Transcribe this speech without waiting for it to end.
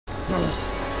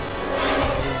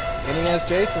Ending as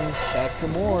Jason. Back for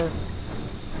more.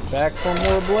 Back for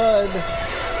more blood.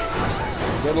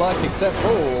 Good luck, except for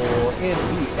NES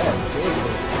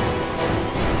Jason.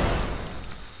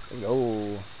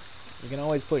 Oh, you can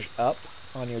always push up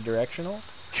on your directional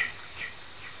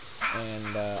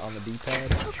and on the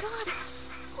D-pad. Oh God,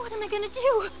 what am I gonna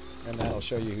do? And that'll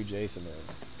show you who Jason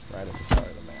is right at the start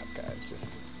of the map, guys. Just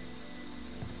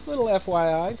a little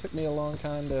FYI. Took me a long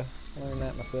time to learn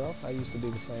that myself. I used to do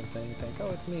the same thing, think,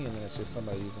 oh, it's me, and then it's just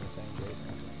somebody using the same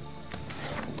Jason.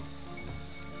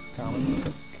 Common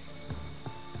mistake.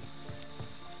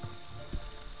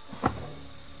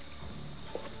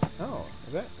 Oh,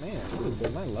 is that, man, it would have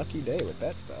been my lucky day with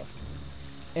that stuff.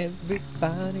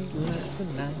 Everybody loves a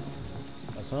knife.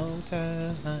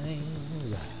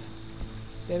 Sometimes.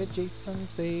 David Jason,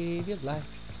 save your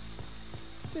life.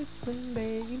 Listen,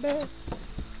 baby. Man,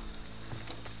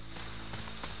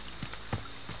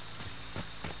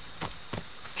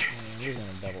 I'm just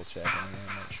gonna double check in here,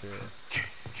 make sure.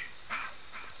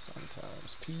 Sometimes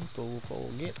people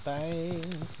forget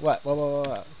things. What? What?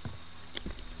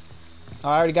 Oh,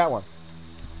 I already got one.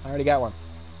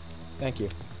 Thank you.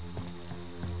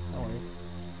 No worries.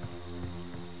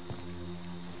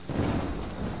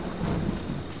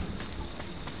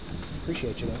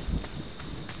 Appreciate you, though.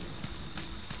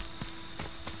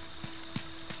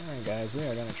 Alright, guys, we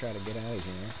are going to try to get out of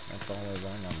here. That's always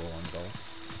our #1 goal.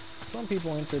 Some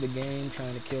people enter the game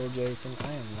trying to kill Jason.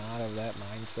 I am not of that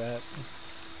mindset.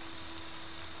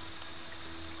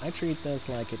 I treat this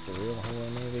like it's a real horror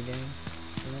movie game.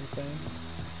 You know what I'm saying?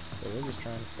 So we're just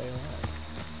trying to stay alive.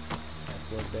 That's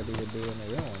what Debbie would do in the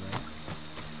real one, right?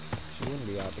 She wouldn't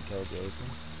be out to kill Jason.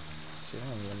 She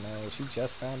don't even know. She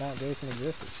just found out Jason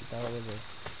existed. She thought it was a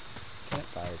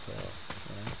campfire tale,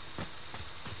 you know?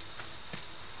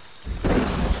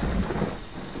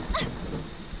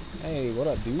 Hey, what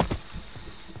up, dude?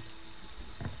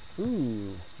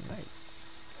 Ooh, nice.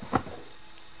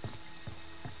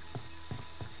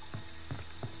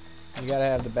 You gotta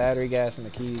have the battery, gas, and the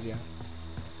keys, yeah.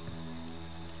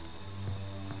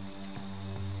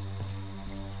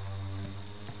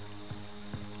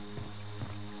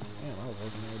 Damn, I was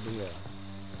hoping there would be a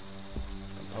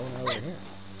component over here.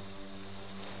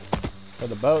 For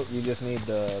the boat, you just need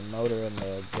the motor and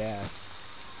the gas.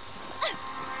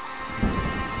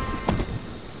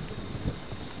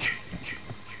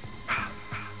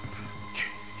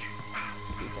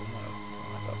 Speaking of, oh,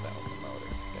 I thought that was the motor.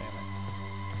 Damn it.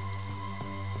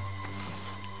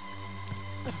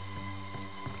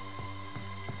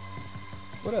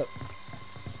 What up?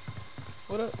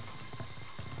 What up?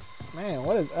 Man,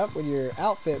 what is up with your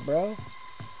outfit, bro?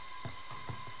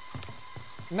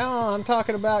 No, I'm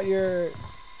talking about your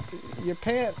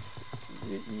pants.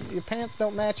 Your pants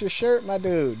don't match your shirt, my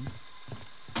dude.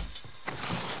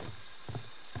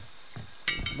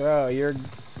 Bro, you're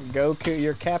Goku.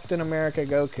 You're Captain America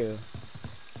Goku.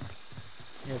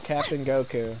 You're Captain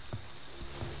Goku.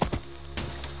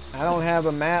 I don't have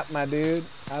a map, my dude.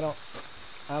 I don't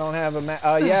have a map.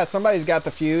 Oh, yeah, somebody's got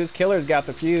the fuse. Killer's got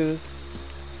the fuse.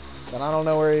 But I don't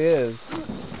know where he is.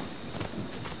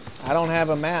 I don't have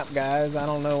a map, guys. I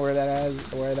don't know where that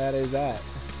is at.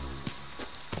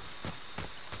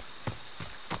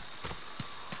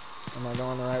 Am I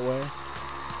going the right way?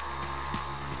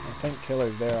 I think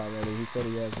Killer's there already. He said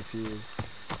he has the fuse.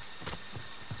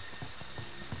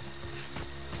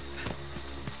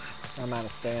 I'm out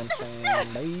of stand,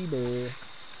 baby. Is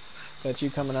that you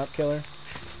coming up, Killer?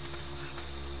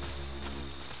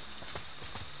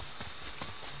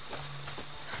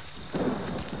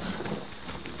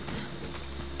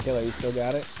 Killer, you still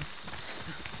got it?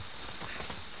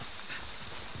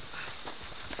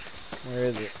 Where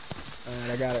is it?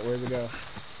 Alright, I got it. Where's it go?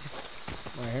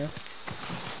 Right here?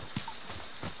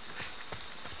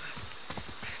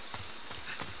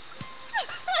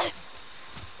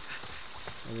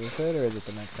 Is this it, or is it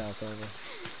the next house over?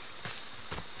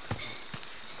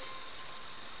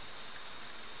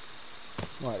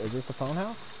 What, is this the phone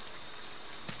house?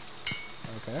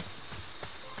 Okay.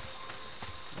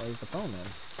 Where's the phone then?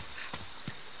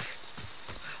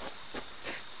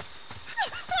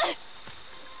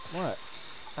 What?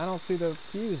 I don't see the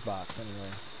fuse box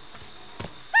anywhere.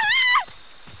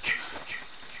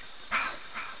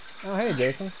 Oh, hey,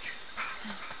 Jason.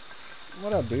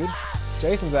 What up, dude?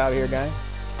 Jason's out here, guys.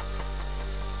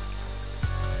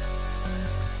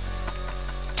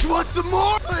 You want some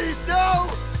more? Please, no!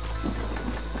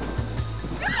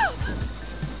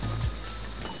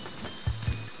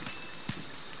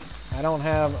 I don't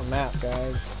have a map,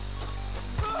 guys.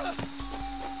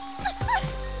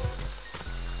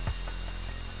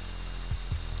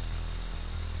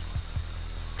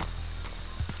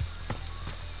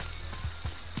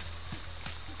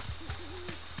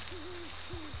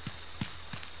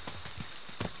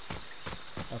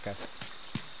 Okay.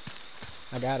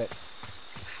 I got it.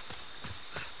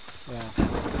 Yeah.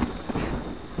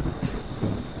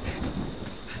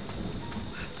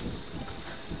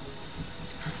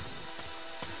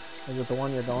 Is it the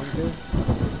one you're going to?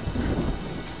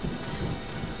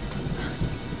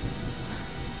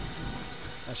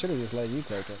 I should have just let you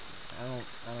take it. I don't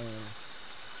even...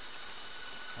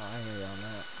 Oh, I hear you on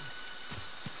that.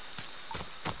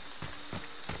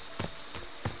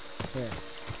 Here.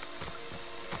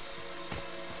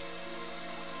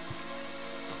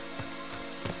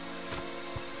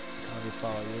 I'll just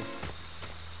follow you.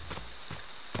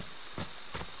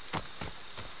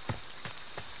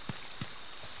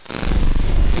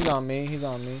 He's on me, he's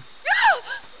on me.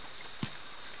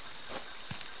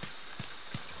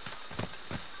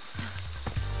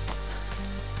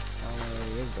 I don't know where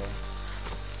he is though.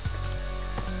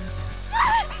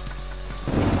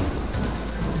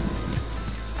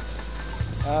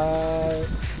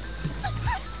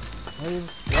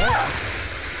 What?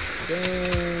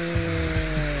 Damn.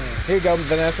 Here you go,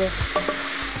 Vanessa.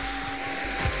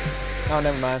 Oh,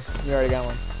 never mind. You already got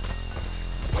one.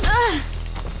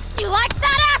 You like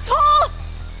that, asshole?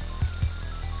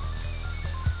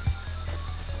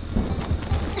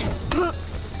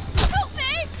 Help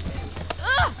me!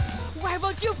 Why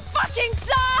won't you fucking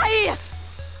die?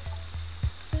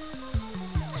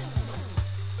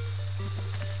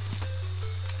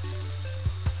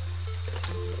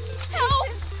 Help!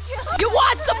 You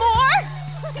want some more?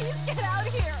 Please get out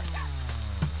of here.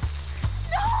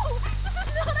 No! This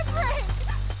is not a prank!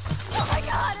 Oh my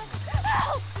god!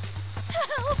 Help!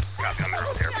 Help! Oh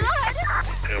god!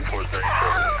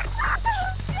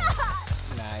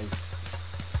 Nice.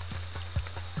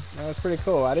 That was pretty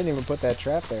cool. I didn't even put that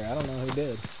trap there. I don't know who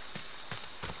did.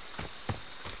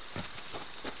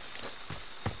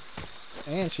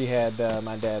 And she had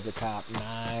my dad's a cop.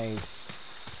 Nice.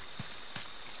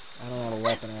 I don't have a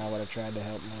weapon or I would have tried to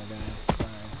help more guys.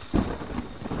 Sorry.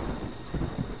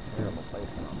 Terrible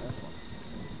placement on this one.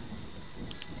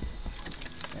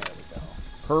 There we go.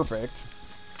 Perfect.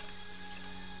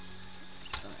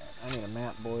 Alright, I need a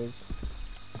map, boys.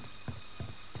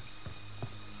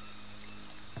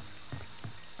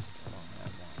 I don't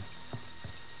have one.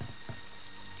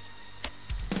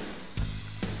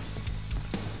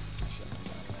 I shouldn't have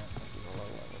done that. This is a low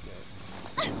level game.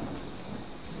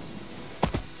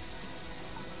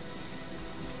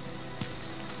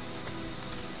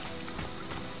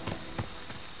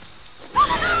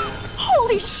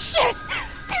 Holy shit! Is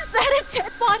that a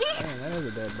dead body? Dang, that is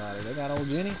a dead body. They got old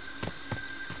Jenny.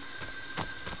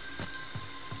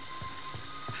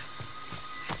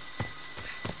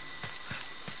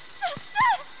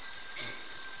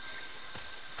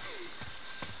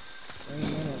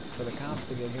 For the cops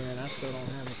to get here, and I still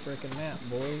don't have a frickin' map,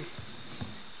 boys.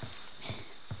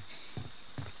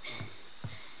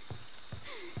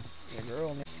 Your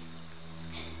girl.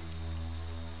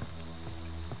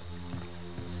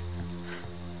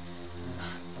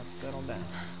 Let's settle down.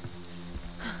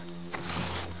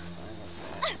 Almost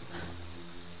mad.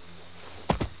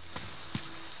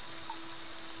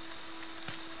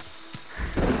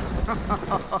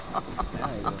 Now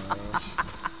he's in range.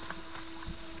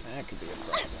 That could be a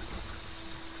problem.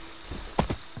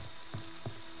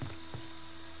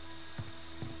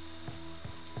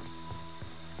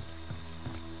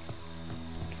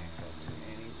 Can't go through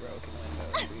any broken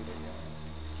windows either,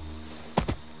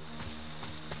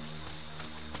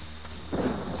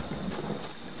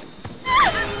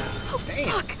 Oh, damn.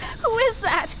 fuck! Who is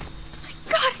that? My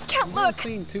god, I can't I've look!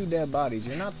 seen 2 dead bodies.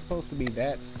 You're not supposed to be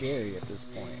that scary at this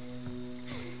point.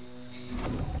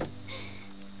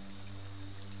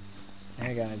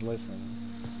 Hey guys, listen.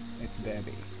 It's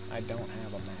Debbie. I don't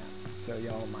have a map, so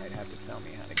y'all might have to tell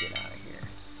me how to get out of here.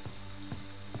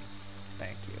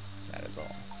 Thank you. That is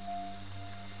all.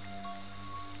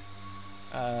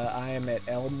 I am at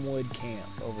Elmwood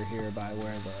Camp over here by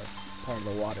where the part of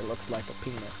the water looks like a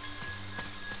penis.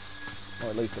 Or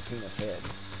at least a penis head.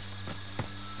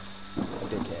 A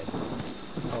dickhead.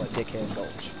 Call it Dickhead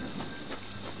Gulch.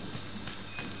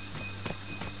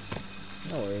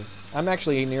 No worries. I'm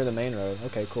actually near the main road.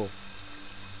 Okay, cool.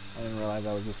 I didn't realize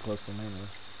I was this close to the main road.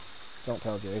 Don't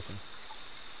tell Jason.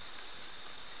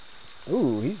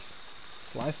 Ooh, he's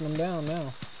slicing them down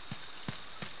now.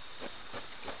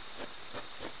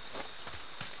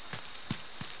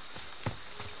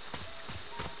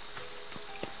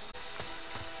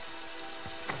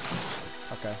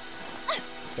 Okay.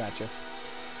 Gotcha.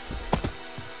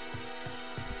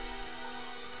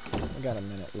 We got a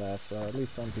minute left, so at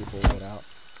least some people will get out.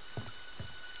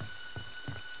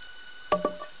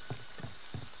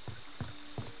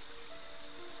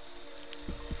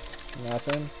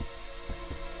 Nothing.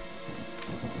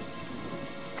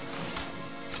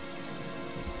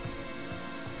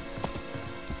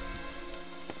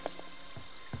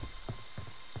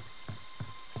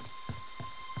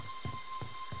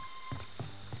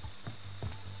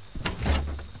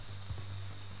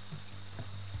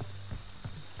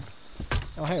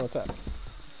 Oh, hey, what's up?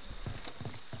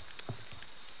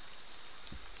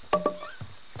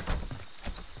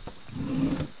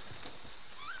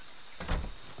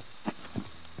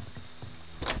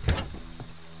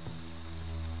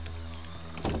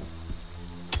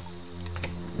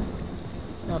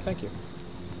 Oh, thank you.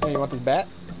 Hey, you want this bat?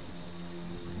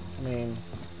 I mean,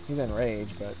 he's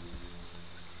enraged, but...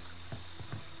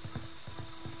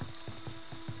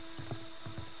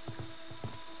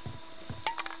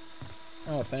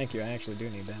 Oh, thank you. I actually do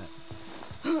need that.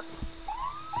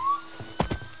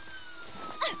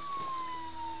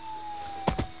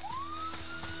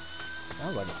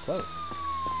 Sounds like it's close.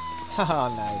 Haha,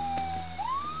 nice.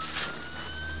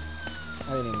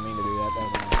 I didn't even mean to do that. That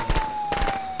was nice.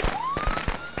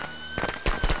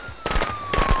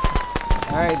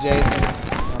 Alright, Jason.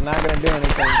 I'm not gonna do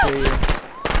anything to you.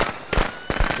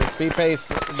 Just be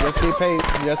peaceful. Just be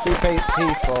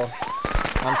peaceful.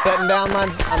 I'm setting down my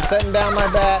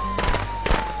bat.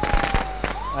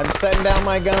 I'm setting down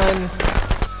my gun.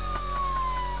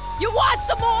 You want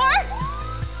some more?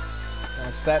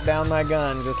 I've set down my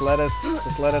gun. Just let us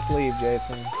leave,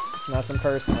 Jason. It's nothing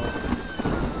personal.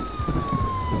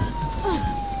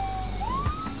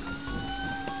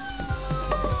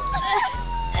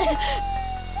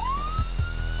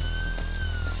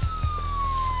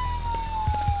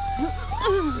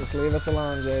 Just leave us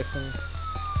alone, Jason.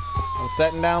 I'm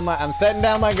setting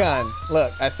down my gun.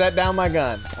 Look, I set down my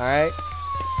gun, alright?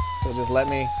 So just let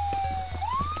me...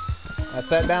 I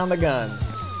set down the gun.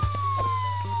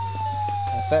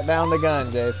 I set down the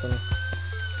gun, Jason.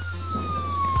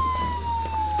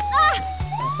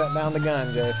 I set down the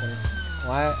gun, Jason.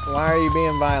 Why are you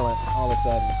being violent all of a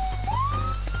sudden?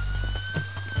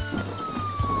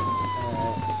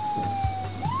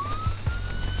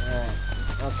 Alright.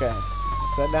 Okay.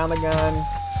 Set down the gun.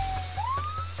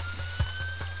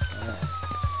 Alright.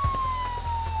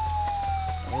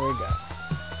 Here we go.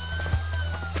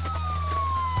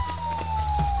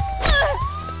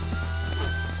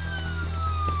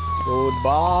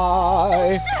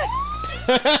 Goodbye.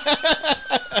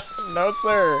 No,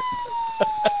 sir.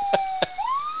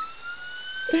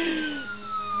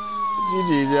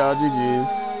 GG's, y'all. GG's.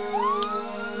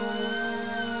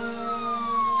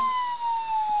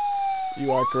 You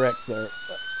are correct, sir.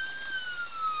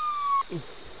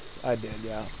 I did,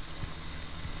 yeah.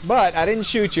 But I didn't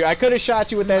shoot you. I could have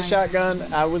shot you with that shotgun.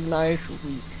 I was nice.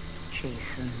 Sweet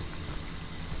Jason.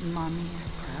 Mommy is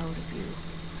proud of you.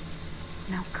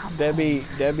 Now come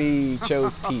Debbie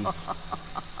chose peace.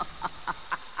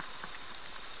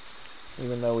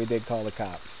 Even though we did call the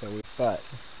cops, but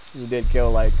you did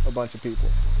kill like a bunch of people.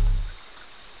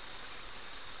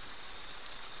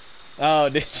 Oh,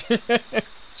 did you?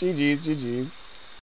 GG's.